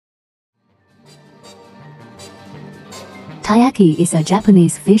Taiyaki is a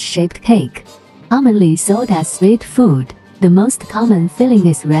Japanese fish-shaped cake, commonly sold as street food. The most common filling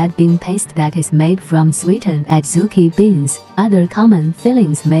is red bean paste that is made from sweetened adzuki beans. Other common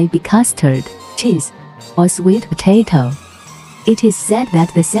fillings may be custard, cheese, or sweet potato. It is said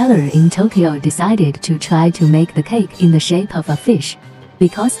that the seller in Tokyo decided to try to make the cake in the shape of a fish,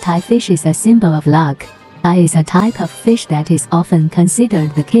 because Tai fish is a symbol of luck. Tai is a type of fish that is often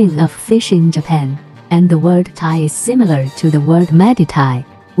considered the king of fish in Japan, and the word Tai is similar to the word Meditai,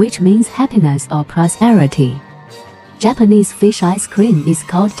 which means happiness or prosperity. Japanese fish ice cream is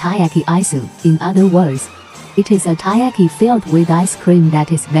called Taiyaki isu. In other words, it is a taiyaki filled with ice cream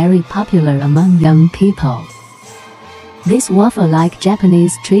that is very popular among young people. This waffle-like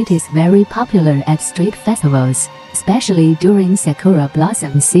Japanese treat is very popular at street festivals, especially during sakura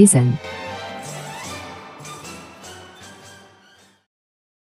blossom season.